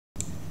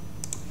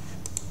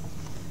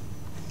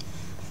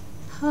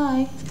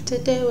Hi,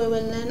 today we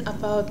will learn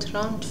about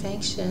round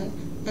function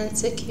in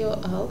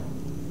SQL,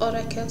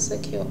 Oracle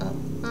SQL.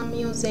 I'm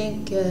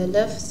using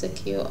live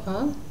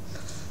SQL.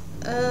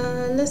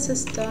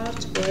 Let's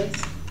start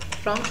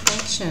with round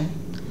function.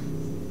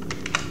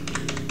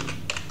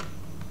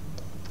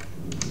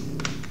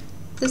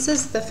 This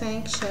is the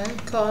function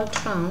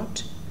called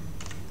round.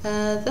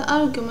 The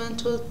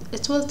argument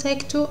will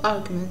take two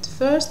arguments.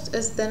 First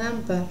is the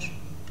number.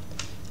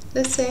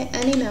 Let's say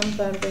any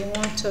number we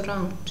want to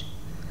round.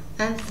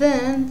 And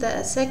then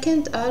the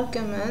second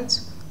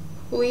argument,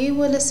 we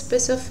will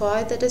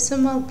specify the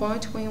decimal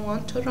point we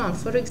want to round.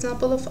 For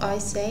example, if I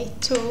say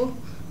 2,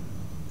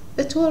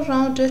 it will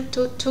round it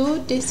to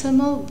 2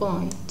 decimal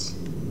points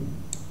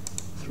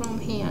from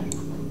here.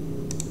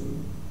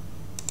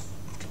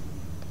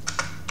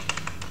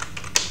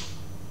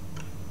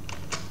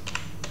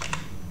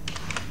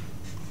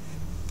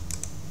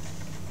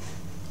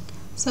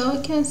 So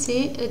we can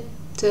see it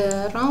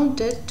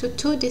rounded to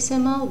 2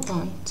 decimal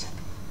points.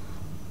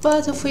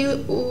 But if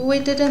we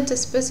didn't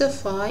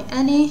specify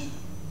any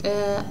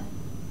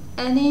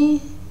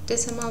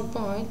decimal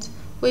point,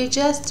 we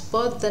just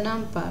put the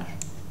number.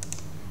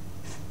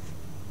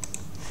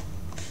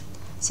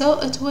 So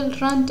it will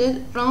round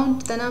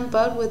the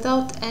number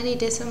without any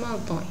decimal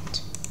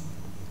point.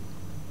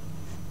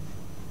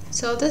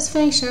 So this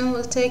function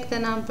will take the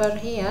number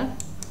here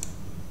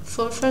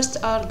for first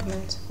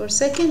argument. For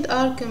second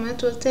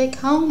argument, we'll take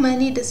how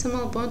many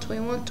decimal points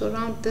we want to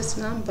round this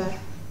number.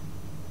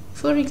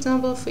 For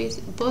example, if we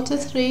put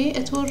 3,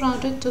 it will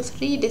round it to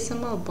 3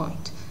 decimal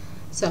points.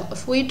 So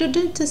if we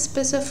didn't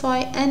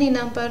specify any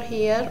number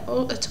here,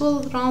 it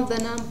will round the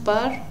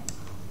number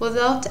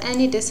without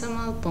any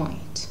decimal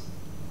point.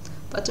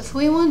 But if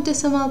we want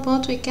decimal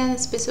point, we can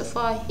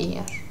specify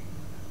here.